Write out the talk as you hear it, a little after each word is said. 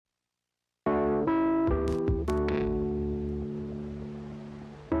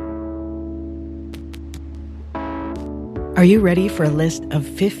Are you ready for a list of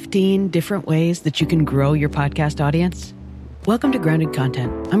 15 different ways that you can grow your podcast audience? Welcome to Grounded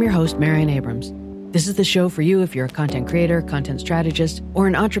Content. I'm your host, Marian Abrams. This is the show for you if you're a content creator, content strategist, or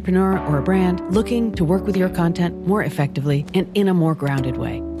an entrepreneur or a brand looking to work with your content more effectively and in a more grounded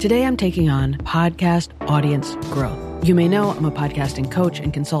way. Today, I'm taking on podcast audience growth. You may know I'm a podcasting coach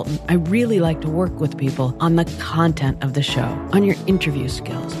and consultant. I really like to work with people on the content of the show, on your interview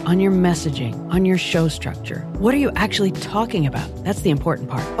skills, on your messaging, on your show structure. What are you actually talking about? That's the important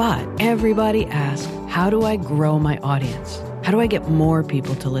part. But everybody asks, how do I grow my audience? How do I get more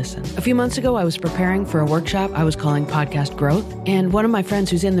people to listen? A few months ago, I was preparing for a workshop I was calling Podcast Growth, and one of my friends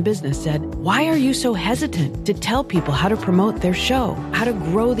who's in the business said, "Why are you so hesitant to tell people how to promote their show, how to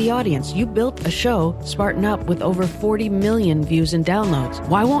grow the audience? You built a show, Spartan Up, with over 40 million views and downloads.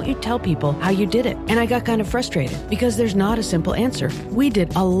 Why won't you tell people how you did it?" And I got kind of frustrated because there's not a simple answer. We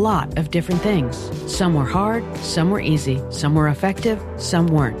did a lot of different things. Some were hard, some were easy, some were effective, some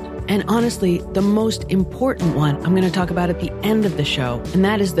weren't. And honestly, the most important one I'm going to talk about at the end of the show, and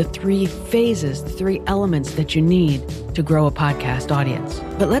that is the 3 phases, the 3 elements that you need to grow a podcast audience.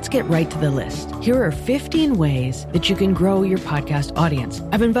 But let's get right to the list. Here are 15 ways that you can grow your podcast audience.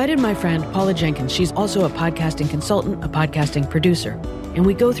 I've invited my friend Paula Jenkins. She's also a podcasting consultant, a podcasting producer. And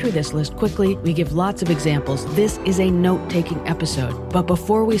we go through this list quickly. We give lots of examples. This is a note-taking episode. But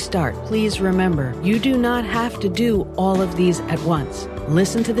before we start, please remember, you do not have to do all of these at once.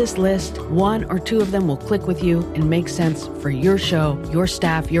 Listen to this list. 1 or 2 of them will click with you and make sense for your show, your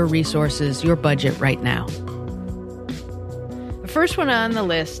staff, your resources, your budget right now. The first one on the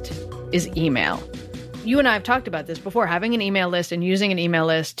list is email. You and I have talked about this before, having an email list and using an email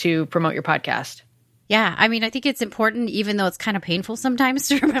list to promote your podcast. Yeah, I mean, I think it's important, even though it's kind of painful sometimes,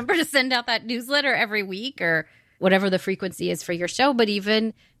 to remember to send out that newsletter every week or whatever the frequency is for your show. But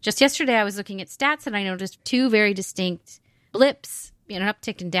even just yesterday, I was looking at stats and I noticed 2 very distinct blips, an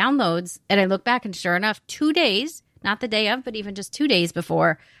uptick in downloads. And I look back and sure enough, 2 days, not the day of, but even just 2 days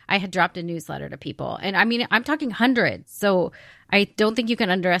before, I had dropped a newsletter to people. And I mean, I'm talking hundreds. So I don't think you can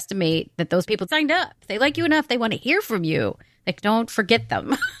underestimate that those people signed up. They like you enough. They want to hear from you. Like, don't forget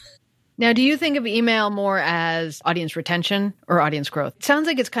them. Now, do you think of email more as audience retention or audience growth? It sounds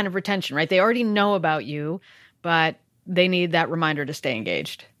like it's kind of retention, right? They already know about you, but they need that reminder to stay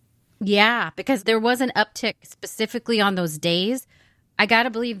engaged. Yeah, because there was an uptick specifically on those days. I got to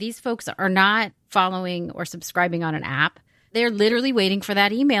believe these folks are not following or subscribing on an app. They're literally waiting for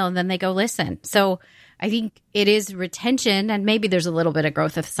that email and then they go listen. So I think it is retention, and maybe there's a little bit of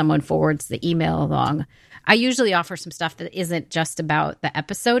growth if someone forwards the email along. I usually offer some stuff that isn't just about the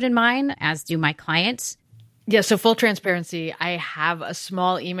episode in mind, as do my clients. Yeah, so full transparency, I have a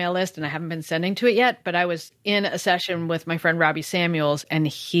small email list and I haven't been sending to it yet, but I was in a session with my friend Robbie Samuels and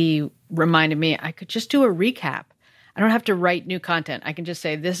he reminded me I could just do a recap. I don't have to write new content. I can just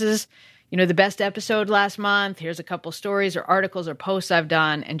say, this is, the best episode last month. Here's a couple stories or articles or posts I've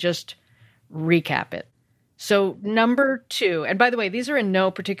done and just recap it. So number 2, and by the way, these are in no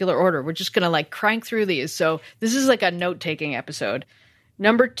particular order. We're just going to crank through these. So this is like a note-taking episode.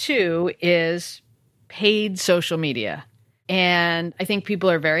 Number 2 is paid social media. And I think people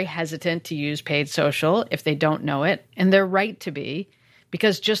are very hesitant to use paid social if they don't know it. And they're right to be,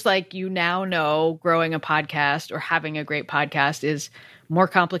 because just like you now know, growing a podcast or having a great podcast is more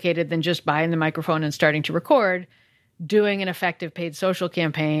complicated than just buying the microphone and starting to record. Doing an effective paid social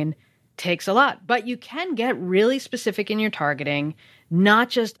campaign takes a lot, but you can get really specific in your targeting, not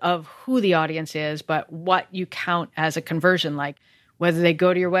just of who the audience is, but what you count as a conversion, like whether they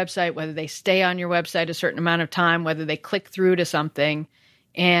go to your website, whether they stay on your website a certain amount of time, whether they click through to something.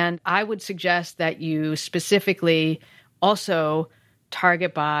 And I would suggest that you specifically also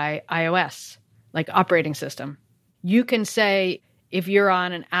target by iOS, like operating system. You can say, if you're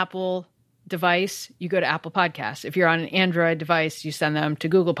on an Apple device, you go to Apple Podcasts. If you're on an Android device, you send them to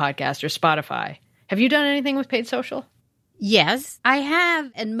Google Podcasts or Spotify. Have you done anything with paid social? Yes, I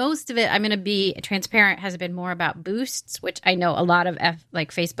have. And most of it, I'm going to be transparent, has been more about boosts, which I know a lot of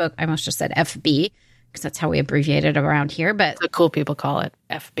Facebook, I almost just said FB, because that's how we abbreviate it around here. But the cool people call it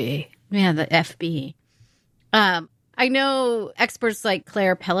FB. Yeah, the FB. I know experts like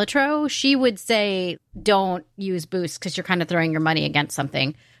Claire Pelletreau, she would say, don't use boosts because you're kind of throwing your money against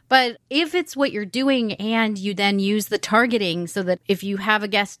something. But if it's what you're doing and you then use the targeting so that if you have a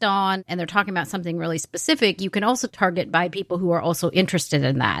guest on and they're talking about something really specific, you can also target by people who are also interested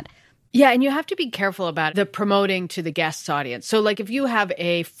in that. Yeah, and you have to be careful about the promoting to the guest's audience. So like if you have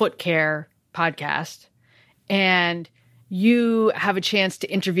a foot care podcast and you have a chance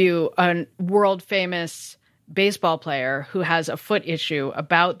to interview a world famous baseball player who has a foot issue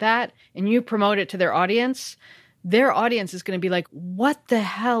about that and you promote it to their audience, their audience is going to be like, what the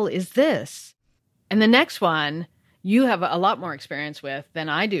hell is this? And the next one you have a lot more experience with than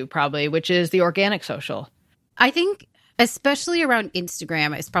I do probably, which is the organic social. I think especially around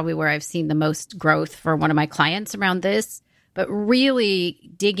Instagram is probably where I've seen the most growth for one of my clients around this, but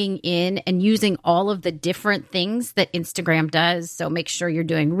really digging in and using all of the different things that Instagram does. So make sure you're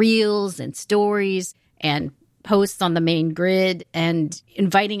doing reels and stories and posts on the main grid and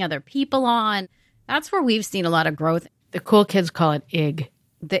inviting other people on. That's where we've seen a lot of growth. The cool kids call it IG.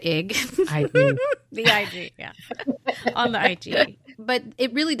 The IG. IG. The IG, yeah. On the IG. But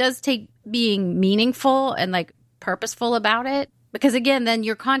it really does take being meaningful and like purposeful about it. Because again, then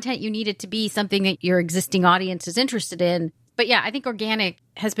your content, you need it to be something that your existing audience is interested in. But yeah, I think organic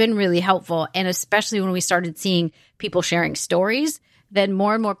has been really helpful. And especially when we started seeing people sharing stories, then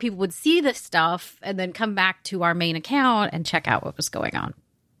more and more people would see this stuff and then come back to our main account and check out what was going on.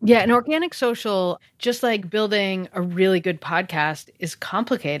 Yeah, and organic social, just like building a really good podcast, is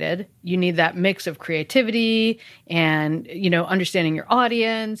complicated. You need that mix of creativity and, understanding your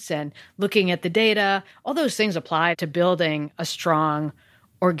audience and looking at the data. All those things apply to building a strong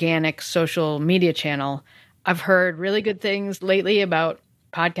organic social media channel. I've heard really good things lately about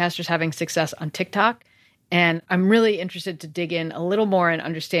podcasters having success on TikTok, and I'm really interested to dig in a little more and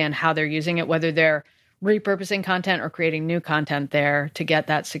understand how they're using it, whether they're repurposing content or creating new content there to get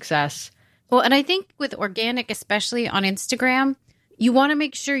that success. Well, and I think with organic, especially on Instagram, you want to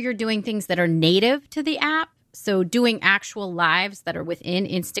make sure you're doing things that are native to the app. So doing actual lives that are within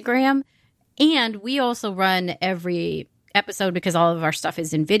Instagram. And we also run every episode, because all of our stuff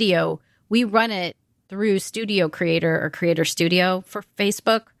is in video, we run it through Studio Creator or Creator Studio for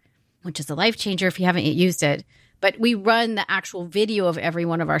Facebook, which is a life changer if you haven't yet used it. But we run the actual video of every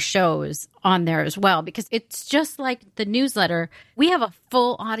one of our shows on there as well, because it's just like the newsletter. We have a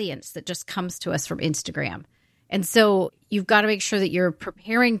full audience that just comes to us from Instagram. And so you've got to make sure that you're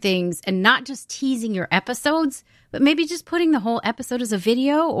preparing things and not just teasing your episodes, but maybe just putting the whole episode as a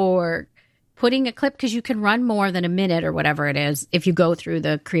video or putting a clip, because you can run more than a minute or whatever it is if you go through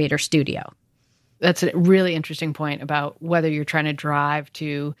the Creator Studio. That's a really interesting point about whether you're trying to drive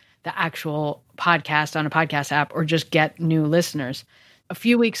to the actual podcast on a podcast app or just get new listeners. A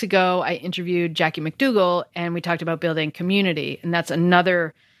few weeks ago, I interviewed Jackie McDougall, and we talked about building community. And that's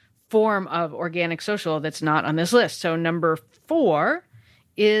another form of organic social that's not on this list. So number 4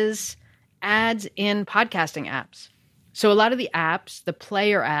 is ads in podcasting apps. So a lot of the apps, the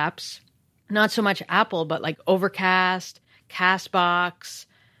player apps, not so much Apple, but like Overcast, CastBox,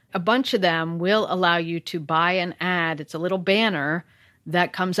 a bunch of them will allow you to buy an ad. It's a little banner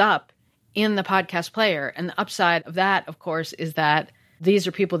that comes up in the podcast player. And the upside of that, of course, is that these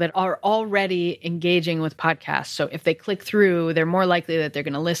are people that are already engaging with podcasts. So if they click through, they're more likely that they're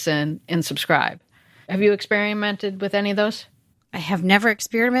going to listen and subscribe. Have you experimented with any of those? I have never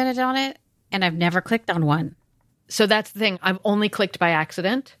experimented on it, and I've never clicked on one. So that's the thing. I've only clicked by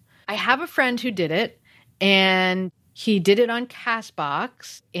accident. I have a friend who did it, and he did it on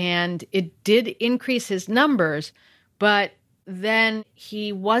CastBox, and it did increase his numbers, but then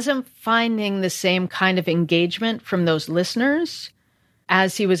he wasn't finding the same kind of engagement from those listeners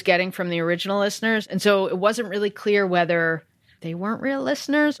as he was getting from the original listeners. And so it wasn't really clear whether they weren't real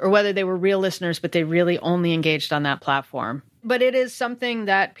listeners or whether they were real listeners, but they really only engaged on that platform. But it is something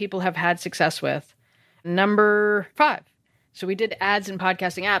that people have had success with. Number 5. So we did ads in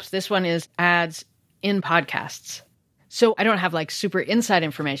podcasting apps. This one is ads in podcasts. So I don't have like super inside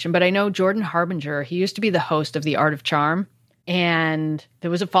information, but I know Jordan Harbinger, he used to be the host of The Art of Charm. And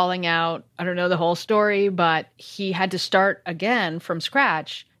there was a falling out. I don't know the whole story, but he had to start again from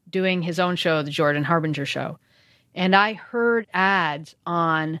scratch doing his own show, The Jordan Harbinger Show. And I heard ads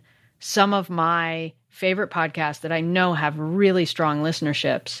on some of my favorite podcasts that I know have really strong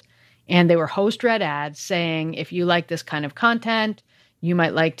listenerships. And they were host-read ads saying, if you like this kind of content, you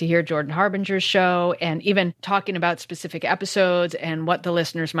might like to hear Jordan Harbinger's show, and even talking about specific episodes and what the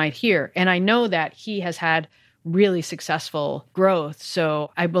listeners might hear. And I know that he has had really successful growth.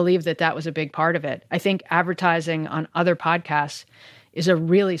 So I believe that that was a big part of it. I think advertising on other podcasts is a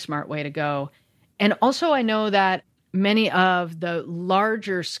really smart way to go. And also I know that many of the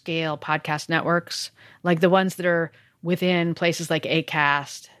larger scale podcast networks, like the ones that are within places like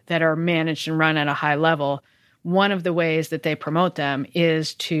Acast that are managed and run at a high level, one of the ways that they promote them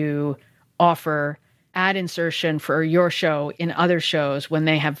is to offer ad insertion for your show in other shows when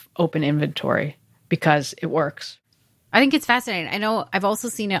they have open inventory, because it works. I think it's fascinating. I know I've also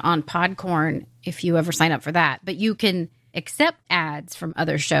seen it on Podcorn if you ever sign up for that, but you can accept ads from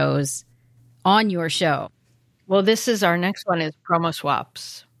other shows on your show. Well, this is our next one is promo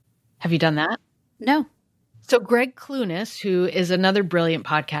swaps. Have you done that? No. So Greg Clunis, who is another brilliant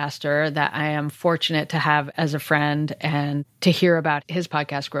podcaster that I am fortunate to have as a friend and to hear about his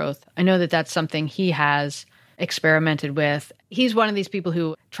podcast growth, I know that that's something he has experimented with. He's one of these people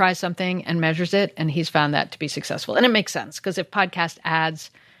who tries something and measures it, and he's found that to be successful. And it makes sense, because if podcast ads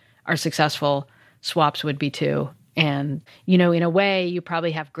are successful, swaps would be too. And, you know, in a way, you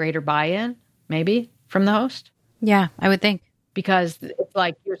probably have greater buy-in, maybe, from the host. Yeah, I would think. Because it's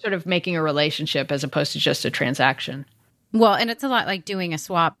like you're sort of making a relationship as opposed to just a transaction. Well, and it's a lot like doing a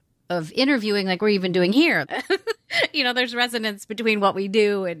swap of interviewing like we're even doing here. You know, there's resonance between what we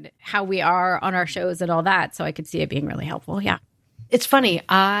do and how we are on our shows and all that. So I could see it being really helpful. Yeah. It's funny.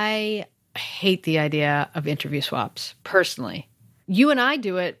 I hate the idea of interview swaps, personally. You and I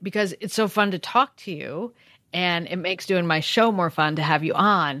do it because it's so fun to talk to you, and it makes doing my show more fun to have you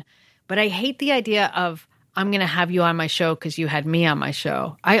on. But I hate the idea of, I'm going to have you on my show because you had me on my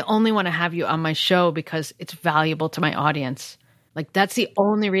show. I only want to have you on my show because it's valuable to my audience. Like, that's the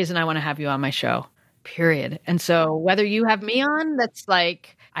only reason I want to have you on my show, period. And so whether you have me on, that's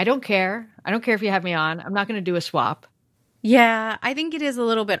like, I don't care. I don't care if you have me on. I'm not going to do a swap. Yeah, I think it is a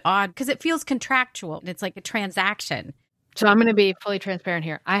little bit odd because it feels contractual. It's like a transaction. So I'm going to be fully transparent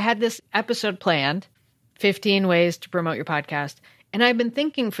here. I had this episode planned, 15 ways to promote your podcast. And I've been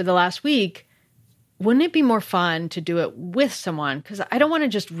thinking for the last week, wouldn't it be more fun to do it with someone? Because I don't want to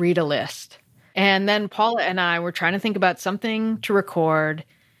just read a list. And then Paula and I were trying to think about something to record,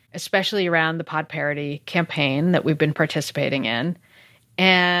 especially around the Pod Parody campaign that we've been participating in.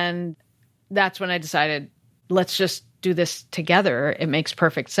 And that's when I decided, let's just do this together. It makes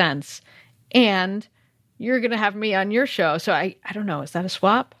perfect sense. And you're going to have me on your show. So I don't know. Is that a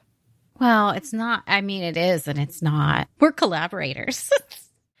swap? Well, it's not. I mean, it is and it's not. We're collaborators.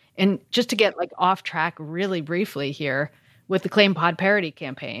 And just to get like off track really briefly here with the Claim Pod Parody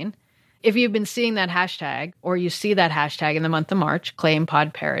campaign, if you've been seeing that hashtag or you see that hashtag in the month of March, Claim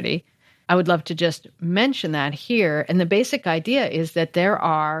Pod Parody, I would love to just mention that here. And the basic idea is that there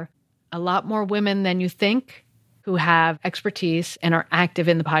are a lot more women than you think who have expertise and are active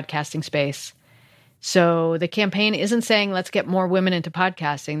in the podcasting space. So the campaign isn't saying, let's get more women into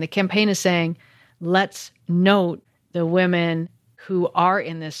podcasting. The campaign is saying, let's note the women who are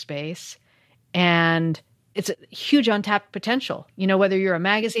in this space. And it's a huge untapped potential. You know, whether you're a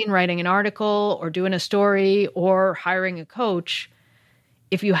magazine writing an article or doing a story or hiring a coach,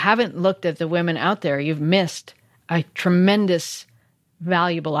 if you haven't looked at the women out there, you've missed a tremendous,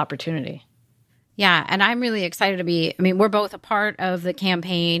 valuable opportunity. Yeah. And I'm really excited to be, I mean, we're both a part of the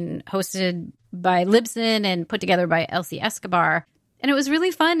campaign hosted by Libsyn and put together by Elsie Escobar. And it was really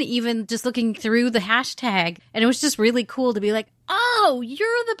fun, even just looking through the hashtag. And it was just really cool to be like, oh,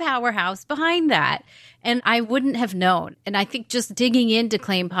 you're the powerhouse behind that. And I wouldn't have known. And I think just digging into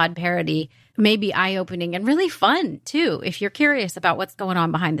Claim Pod Parody may be eye-opening and really fun, too, if you're curious about what's going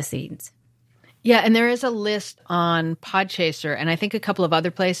on behind the scenes. Yeah, and there is a list on Podchaser, and I think a couple of other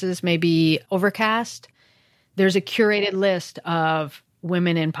places, maybe Overcast. There's a curated list of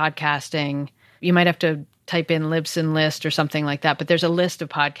women in podcasting. You might have to type in Libsyn list or something like that, but there's a list of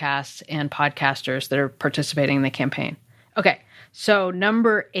podcasts and podcasters that are participating in the campaign. Okay, so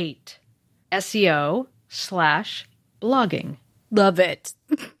number 8, SEO/blogging. Love it.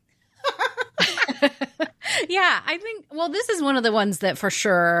 Yeah, I think, well, this is one of the ones that for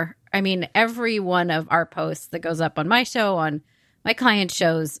sure, I mean, every one of our posts that goes up on my show, on my client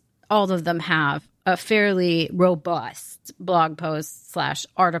shows, all of them have a fairly robust blog post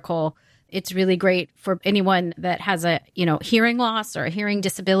 / article. It's really great for anyone that has a, you know, hearing loss or a hearing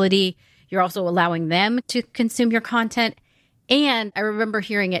disability. You're also allowing them to consume your content. And I remember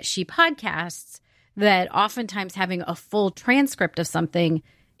hearing at She Podcasts that oftentimes having a full transcript of something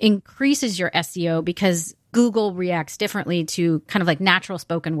increases your SEO because Google reacts differently to kind of like natural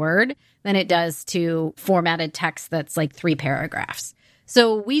spoken word than it does to formatted text that's like 3 paragraphs.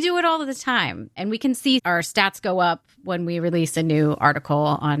 So we do it all the time, and we can see our stats go up when we release a new article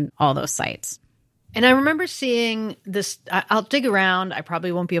on all those sites. And I remember seeing this, I'll dig around, I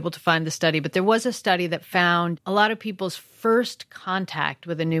probably won't be able to find the study, but there was a study that found a lot of people's first contact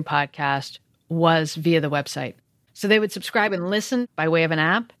with a new podcast was via the website. So they would subscribe and listen by way of an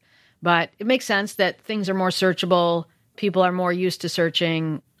app, but it makes sense that things are more searchable. People are more used to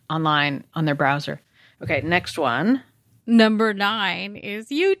searching online on their browser. Okay, next one. Number 9 is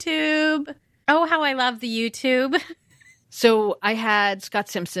YouTube. Oh, how I love the YouTube. So I had Scott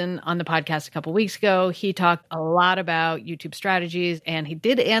Simpson on the podcast a couple weeks ago. He talked a lot about YouTube strategies, and he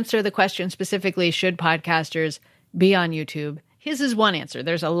did answer the question specifically, should podcasters be on YouTube? His is one answer.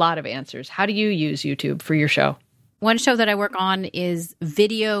 There's a lot of answers. How do you use YouTube for your show? One show that I work on is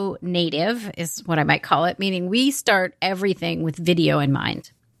video native, is what I might call it, meaning we start everything with video in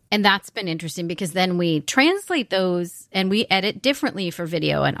mind. And that's been interesting because then we translate those and we edit differently for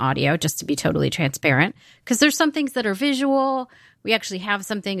video and audio, just to be totally transparent. Because there's some things that are visual. We actually have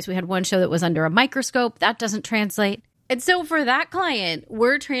some things. We had one show that was under a microscope. That doesn't translate. And so for that client,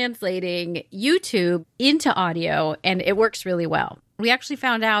 we're translating YouTube into audio, and it works really well. We actually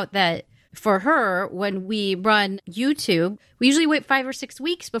found out that for her, when we run YouTube, we usually wait 5 or 6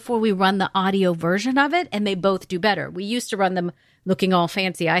 weeks before we run the audio version of it, and they both do better. We used to run them looking all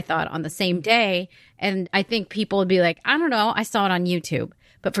fancy, I thought, on the same day. And I think people would be like, I don't know, I saw it on YouTube.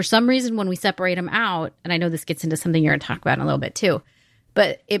 But for some reason, when we separate them out, and I know this gets into something you're going to talk about in a little bit too,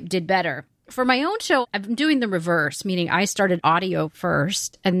 but it did better. For my own show, I'm doing the reverse, meaning I started audio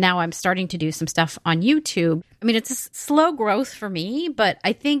first, and now I'm starting to do some stuff on YouTube. I mean, it's a slow growth for me, but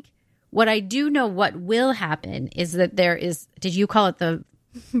I think what I do know what will happen is that there is, did you call it the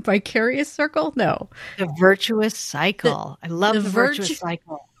vicarious circle? No. The virtuous cycle. I love the virtuous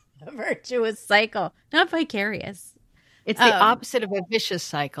cycle. The virtuous cycle, not vicarious. It's the opposite of a vicious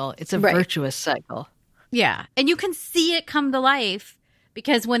cycle. It's a virtuous cycle. Yeah. And you can see it come to life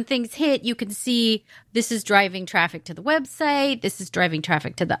because when things hit, you can see this is driving traffic to the website. This is driving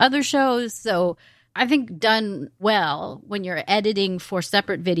traffic to the other shows. So I think done well, when you're editing for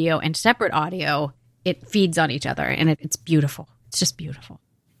separate video and separate audio, it feeds on each other and it's beautiful. It's just beautiful.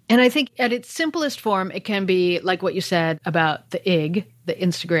 And I think at its simplest form, it can be like what you said about the IG, the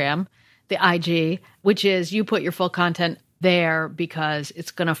Instagram, the IG, which is you put your full content there because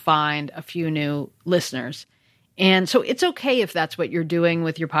it's going to find a few new listeners. And so it's okay if that's what you're doing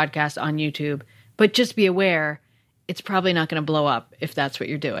with your podcast on YouTube, but just be aware it's probably not going to blow up if that's what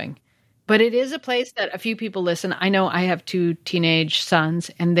you're doing. But it is a place that a few people listen. I know I have 2 teenage sons,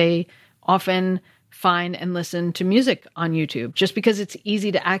 and they often find and listen to music on YouTube just because it's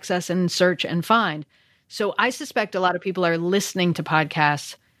easy to access and search and find. So I suspect a lot of people are listening to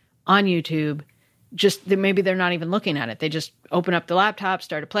podcasts on YouTube, just that maybe they're not even looking at it. They just open up the laptop,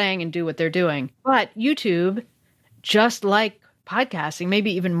 started playing, and do what they're doing. But YouTube, just like podcasting,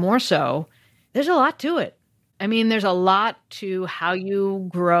 maybe even more so, there's a lot to it. I mean, there's a lot to how you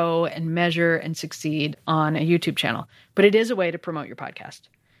grow and measure and succeed on a YouTube channel, but it is a way to promote your podcast.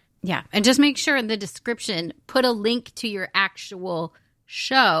 Yeah. And just make sure in the description, put a link to your actual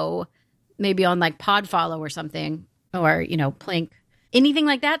show, maybe on like Podfollow or something, or, Plink, anything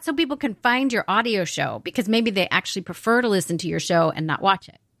like that, so people can find your audio show, because maybe they actually prefer to listen to your show and not watch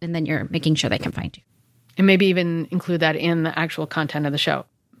it. And then you're making sure they can find you. And maybe even include that in the actual content of the show.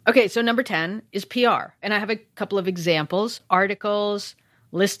 Okay, so number 10 is PR. And I have a couple of examples: articles,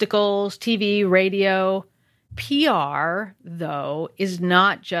 listicles, TV, radio. PR, though, is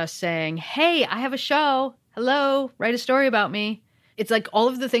not just saying, hey, I have a show. Hello, write a story about me. It's like all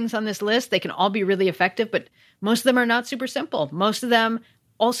of the things on this list, they can all be really effective, but most of them are not super simple. Most of them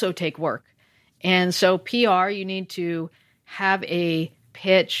also take work. And so PR, you need to have a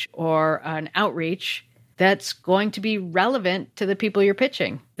pitch or an outreach that's going to be relevant to the people you're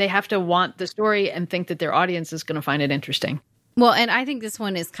pitching. They have to want the story and think that their audience is going to find it interesting. Well, and I think this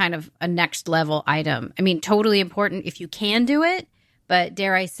one is kind of a next level item. I mean, totally important if you can do it. But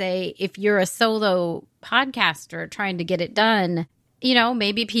dare I say, if you're a solo podcaster trying to get it done,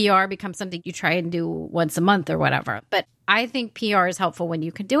 maybe PR becomes something you try and do once a month or whatever. But I think PR is helpful when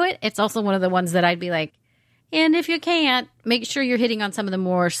you can do it. It's also one of the ones that I'd be like, and if you can't, make sure you're hitting on some of the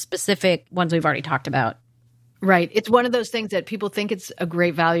more specific ones we've already talked about. Right. It's one of those things that people think it's a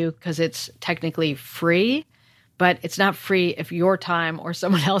great value because it's technically free, but it's not free if your time or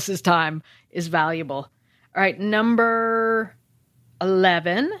someone else's time is valuable. All right. Number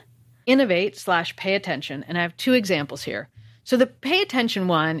 11, innovate/pay attention. And I have 2 examples here. So the pay attention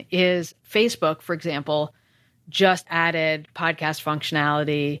one is Facebook, for example, just added podcast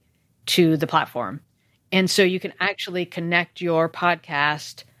functionality to the platform. And so you can actually connect your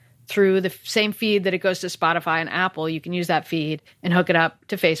podcast through the same feed that it goes to Spotify and Apple. You can use that feed and hook it up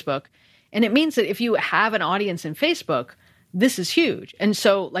to Facebook. And it means that if you have an audience in Facebook, this is huge. And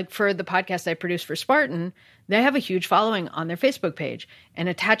so like for the podcast I produce for Spartan, they have a huge following on their Facebook page. And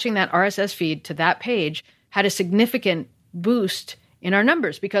attaching that RSS feed to that page had a significant boost in our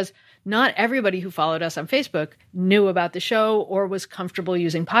numbers because not everybody who followed us on Facebook knew about the show or was comfortable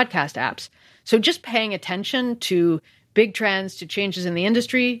using podcast apps. So just paying attention to big trends, to changes in the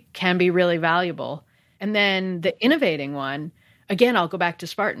industry can be really valuable. And then the innovating one, again, I'll go back to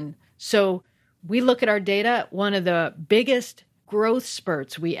Spartan. So we look at our data. One of the biggest growth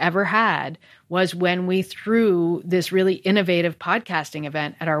spurts we ever had was when we threw this really innovative podcasting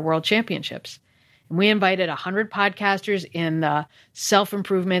event at our World Championships. And we invited 100 podcasters in the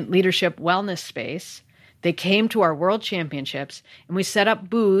self-improvement, leadership, wellness space. They came to our world championships and we set up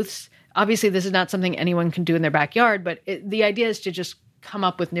booths. Obviously, this is not something anyone can do in their backyard, but the idea is to just come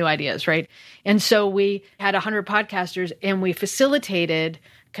up with new ideas, right? And so we had 100 podcasters and we facilitated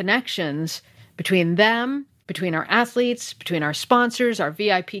connections between them, between our athletes, between our sponsors, our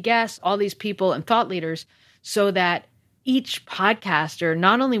VIP guests, all these people and thought leaders, so that each podcaster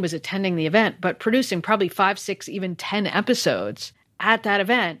not only was attending the event, but producing probably 5, 6, even 10 episodes at that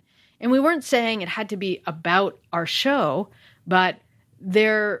event. And we weren't saying it had to be about our show, but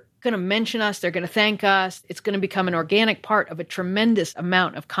they're going to mention us. They're going to thank us. It's going to become an organic part of a tremendous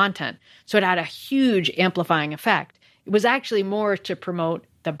amount of content. So it had a huge amplifying effect. It was actually more to promote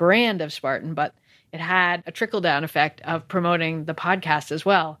the brand of Spartan, but it had a trickle-down effect of promoting the podcast as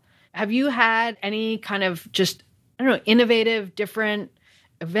well. Have you had any kind of just, I don't know, innovative, different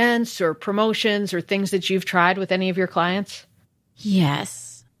events or promotions or things that you've tried with any of your clients?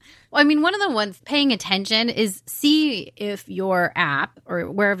 Yes. Well, I mean, one of the ones paying attention is see if your app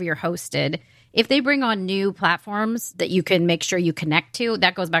or wherever you're hosted, if they bring on new platforms that you can make sure you connect to.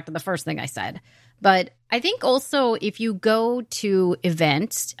 That goes back to the first thing I said. But I think also if you go to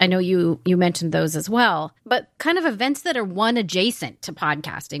events, I know you mentioned those as well, but kind of events that are one adjacent to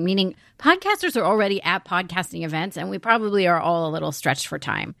podcasting, meaning podcasters are already at podcasting events and we probably are all a little stretched for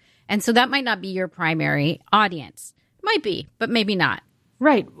time. And so that might not be your primary audience. Might be, but maybe not.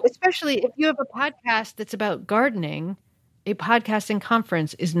 Right. Especially if you have a podcast that's about gardening, a podcasting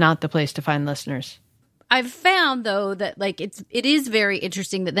conference is not the place to find listeners. I've found, though, that it is very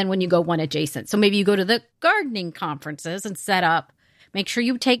interesting that then when you go one adjacent, so maybe you go to the gardening conferences and set up, make sure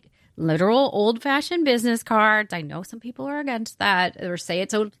you take literal old-fashioned business cards. I know some people are against that or say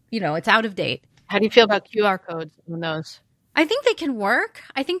it's out of date. How do you feel about QR codes on those? I think they can work.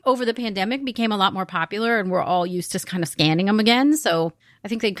 I think over the pandemic became a lot more popular and we're all used to kind of scanning them again. So I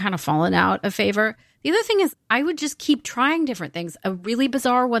think they've kind of fallen out of favor. The other thing is I would just keep trying different things. A really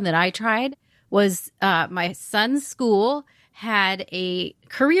bizarre one that I tried was my son's school had a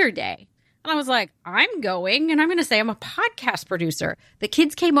career day. And I was like, I'm going and I'm going to say I'm a podcast producer. The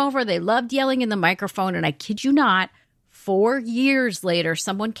kids came over. They loved yelling in the microphone. And I kid you not, 4 years later,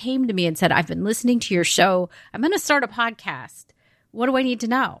 someone came to me and said, I've been listening to your show. I'm going to start a podcast. What do I need to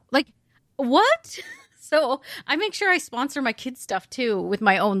know? Like, what? So I make sure I sponsor my kids' stuff too with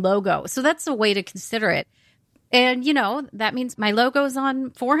my own logo. So that's a way to consider it. And, that means my logo's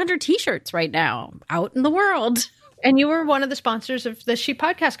on 400 T-shirts right now out in the world. And you were one of the sponsors of the She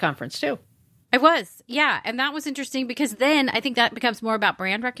Podcast Conference, too. I was. Yeah. And that was interesting because then I think that becomes more about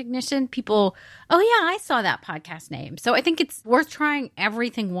brand recognition. People, oh, yeah, I saw that podcast name. So I think it's worth trying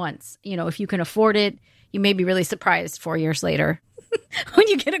everything once. If you can afford it, you may be really surprised 4 years later when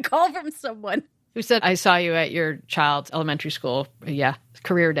you get a call from someone who said, I saw you at your child's elementary school. Yeah.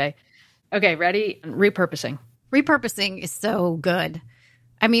 Career day. Okay. Ready? Repurposing. Repurposing is so good.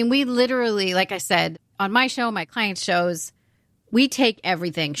 I mean, we literally, like I said, on my show, my clients' shows, we take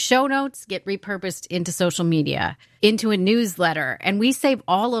everything. Show notes get repurposed into social media, into a newsletter, and we save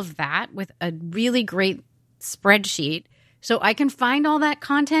all of that with a really great spreadsheet. So I can find all that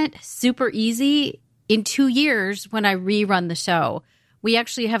content super easy in 2 years when I rerun the show. We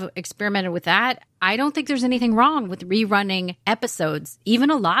actually have experimented with that. I don't think there's anything wrong with rerunning episodes, even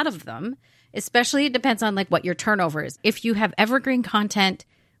a lot of them. Especially it depends on what your turnover is. If you have evergreen content,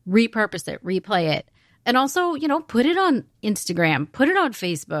 repurpose it, replay it. And also, put it on Instagram, put it on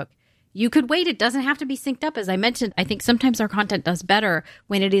Facebook. You could wait. It doesn't have to be synced up. As I mentioned, I think sometimes our content does better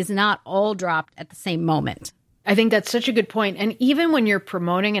when it is not all dropped at the same moment. I think that's such a good point. And even when you're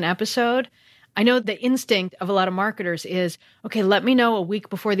promoting an episode, I know the instinct of a lot of marketers is, okay, let me know a week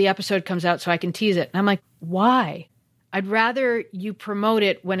before the episode comes out so I can tease it. And I'm like, why? I'd rather you promote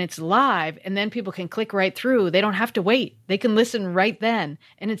it when it's live and then people can click right through. They don't have to wait. They can listen right then.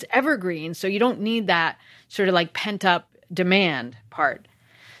 And it's evergreen, so you don't need that sort of pent up demand part.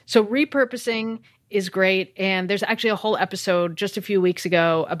 So repurposing is great. And there's actually a whole episode just a few weeks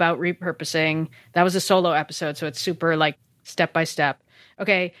ago about repurposing. That was a solo episode, so it's super step by step.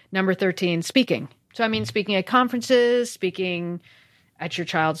 Okay, number 13, speaking. So I mean, speaking at conferences, speaking at your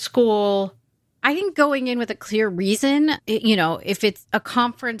child's school. I think going in with a clear reason, if it's a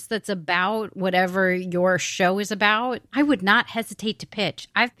conference that's about whatever your show is about, I would not hesitate to pitch.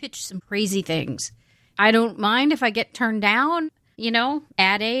 I've pitched some crazy things. I don't mind if I get turned down,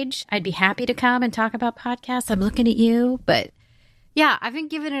 ad age. I'd be happy to come and talk about podcasts. I'm looking at you. But yeah, I've been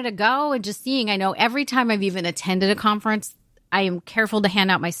giving it a go and just seeing. I know every time I've even attended a conference, I am careful to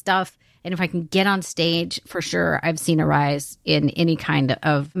hand out my stuff And if I can get on stage, for sure, I've seen a rise in any kind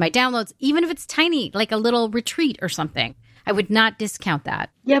of my downloads, even if it's tiny, like a little retreat or something. I would not discount that.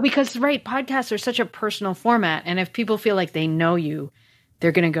 Yeah, because, right, podcasts are such a personal format. And if people feel like they know you,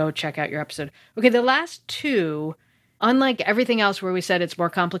 they're going to go check out your episode. Okay, the last two, unlike everything else where we said it's more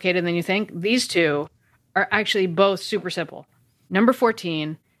complicated than you think, these two are actually both super simple. Number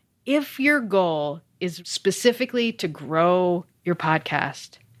 14, if your goal is specifically to grow your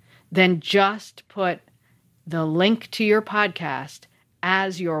podcast, then just put the link to your podcast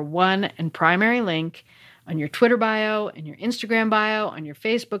as your one and primary link on your Twitter bio, and your Instagram bio, on your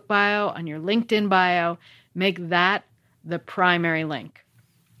Facebook bio, on your LinkedIn bio. Make that the primary link.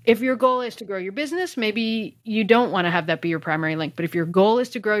 If your goal is to grow your business, maybe you don't want to have that be your primary link. But if your goal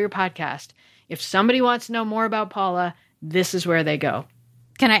is to grow your podcast, if somebody wants to know more about Paula, this is where they go.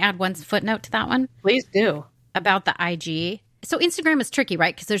 Can I add one footnote to that one? Please do. About the IG. So Instagram is tricky,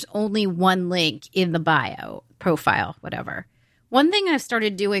 right? Because there's only one link in the bio, profile, whatever. One thing I've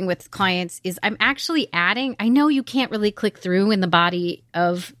started doing with clients is I'm actually adding, I know you can't really click through in the body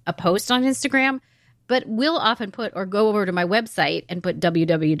of a post on Instagram, but we'll often put or go over to my website and put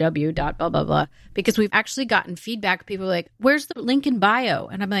www. blah, blah, blah, because we've actually gotten feedback. People are like, where's the link in bio?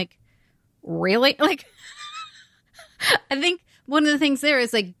 And I'm like, really? Like, I think one of the things there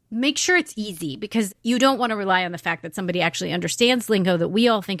is like, make sure it's easy, because you don't want to rely on the fact that somebody actually understands lingo that we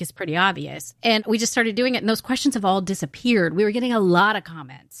all think is pretty obvious. And we just started doing it, and those questions have all disappeared. We were getting a lot of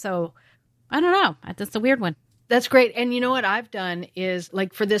comments. So I don't know. That's a weird one. That's great. And you know what I've done is,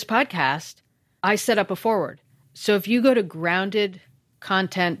 like, for this podcast, I set up a forward. So if you go to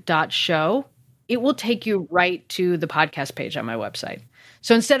groundedcontent.show, it will take you right to the podcast page on my website.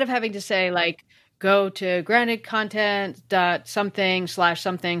 So instead of having to say, like, go to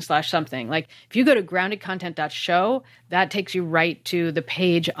groundedcontent.something/something/something. Like, if you go to groundedcontent.show, that takes you right to the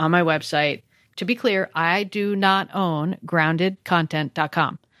page on my website. To be clear, I do not own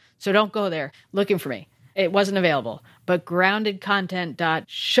groundedcontent.com. So don't go there looking for me. It wasn't available. But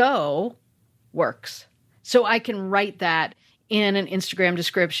groundedcontent.show works. So I can write that in an Instagram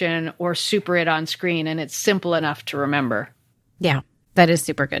description or super it on screen, and it's simple enough to remember. Yeah, that is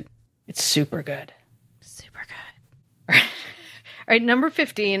super good. It's super good. Super good. All right, number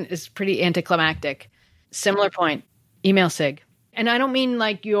 15 is pretty anticlimactic. Similar point, email sig. And I don't mean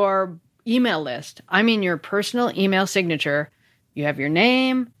like your email list. I mean your personal email signature. You have your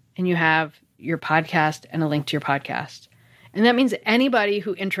name and you have your podcast and a link to your podcast. And that means anybody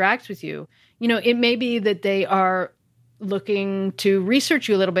who interacts with you, you know, it may be that they are looking to research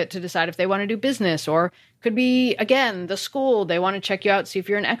you a little bit to decide if they want to do business, or could be, again, the school. They want to check you out, see if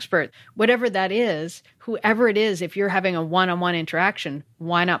you're an expert. Whatever that is, whoever it is, if you're having a one-on-one interaction,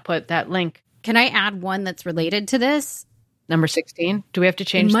 why not put that link? Can I add one that's related to this? Number 16? Do we have to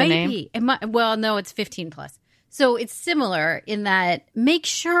change the name? It might be. Well, no, it's 15 plus. So it's similar in that make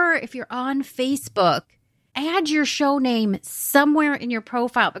sure if you're on Facebook, add your show name somewhere in your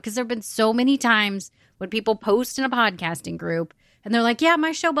profile, because there have been so many times when people post in a podcasting group and they're like, yeah,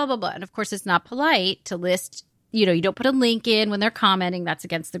 my show, blah, blah, blah. And of course, it's not polite to list, you know, you don't put a link in when they're commenting. That's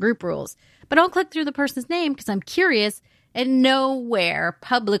against the group rules. But I'll click through the person's name because I'm curious, and nowhere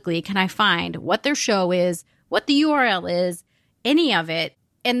publicly can I find what their show is, what the URL is, any of it.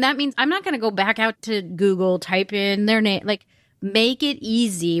 And that means I'm not going to go back out to Google, type in their name, like make it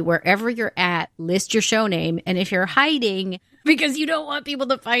easy wherever you're at, list your show name. And if you're hiding because you don't want people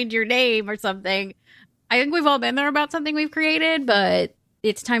to find your name or something, I think we've all been there about something we've created, but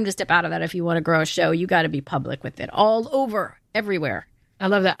it's time to step out of that. If you want to grow a show, you got to be public with it all over, everywhere. I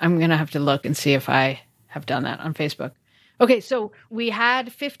love that. I'm going to have to look and see if I have done that on Facebook. Okay, so we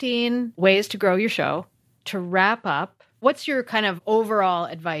had 15 ways to grow your show. To wrap up, what's your kind of overall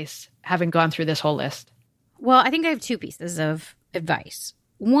advice having gone through this whole list? Well, I think I have two pieces of advice.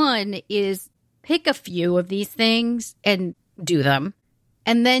 One is pick a few of these things and do them,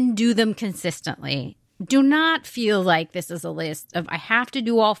 and then do them consistently. Do not feel like this is a list of I have to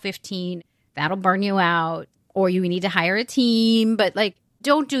do all 15. That'll burn you out, or you need to hire a team. But like,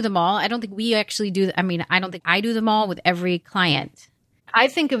 don't do them all. I don't think we actually do. I mean, I don't think I do them all with every client. I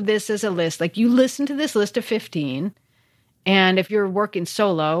think of this as a list. Like, you listen to this list of 15, and if you're working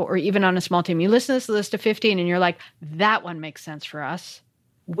solo or even on a small team, you listen to this list of 15 and you're like, that one makes sense for us.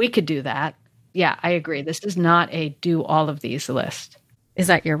 We could do that. Yeah, I agree. This is not a do all of these list. Is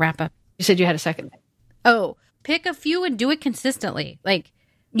that your wrap up? You said you had a second thing. Oh, pick a few and do it consistently. Like,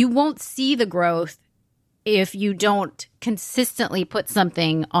 you won't see the growth if you don't consistently put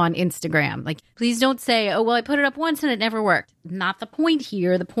something on Instagram. Like, please don't say, oh, well, I put it up once and it never worked. Not the point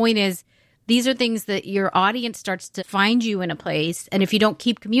here. The point is These are things that your audience starts to find you in a place. And if you don't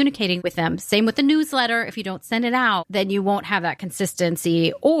keep communicating with them, same with the newsletter, if you don't send it out, then you won't have that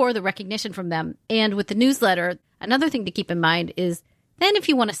consistency or the recognition from them. And with the newsletter, another thing to keep in mind is then if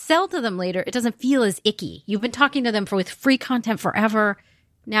you want to sell to them later, it doesn't feel as icky. You've been talking to them with free content forever.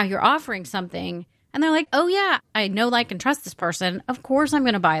 Now you're offering something and they're like, oh yeah, I know, like, and trust this person. Of course I'm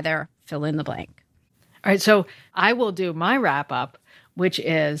going to buy their fill in the blank. All right. So I will do my wrap up, which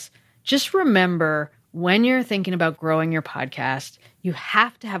is just remember when you're thinking about growing your podcast, you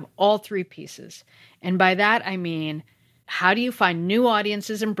have to have all three pieces. And by that, I mean, how do you find new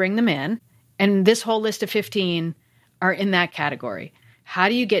audiences and bring them in? And this whole list of 15 are in that category. How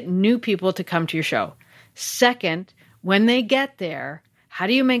do you get new people to come to your show? Second, when they get there, how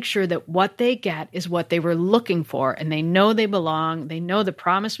do you make sure that what they get is what they were looking for and they know they belong, they know the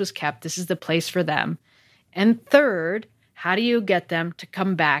promise was kept, this is the place for them? And third, how do you get them to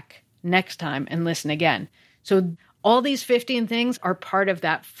come back next time and listen again? So all these 15 things are part of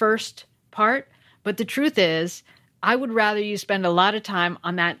that first part, but the truth is, I would rather you spend a lot of time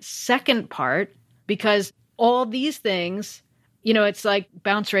on that second part, because all these things, you know, it's like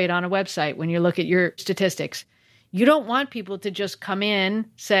bounce rate on a website when you look at your statistics. You don't want people to just come in,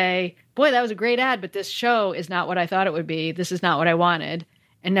 say, boy, that was a great ad, but this show is not what I thought it would be. This is not what I wanted,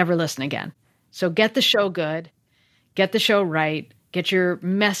 and never listen again. So get the show good, get the show right, get your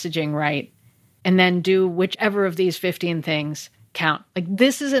messaging right, and then do whichever of these 15 things count. Like,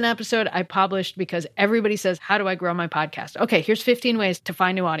 this is an episode I published because everybody says, how do I grow my podcast? Okay, here's 15 ways to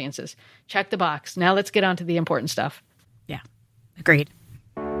find new audiences. Check the box. Now let's get on to the important stuff. Yeah, agreed.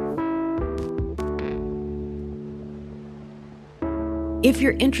 If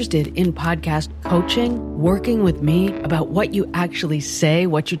you're interested in podcast coaching, working with me about what you actually say,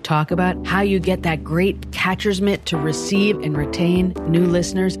 what you talk about, how you get that great catcher's mitt to receive and retain new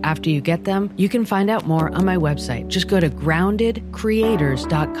listeners after you get them, you can find out more on my website. Just go to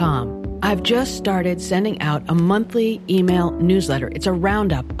groundedcreators.com. I've just started sending out a monthly email newsletter. It's a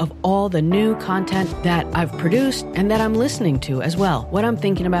roundup of all the new content that I've produced and that I'm listening to as well, what I'm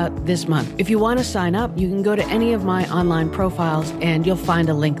thinking about this month. If you want to sign up, you can go to any of my online profiles and you'll find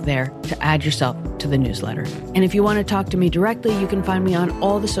a link there to add yourself to the newsletter. And if you want to talk to me directly, you can find me on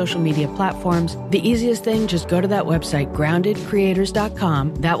all the social media platforms. The easiest thing, just go to that website,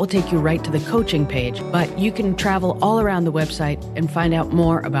 groundedcreators.com. That will take you right to the coaching page, but you can travel all around the website and find out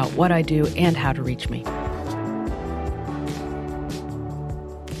more about what I do and how to reach me.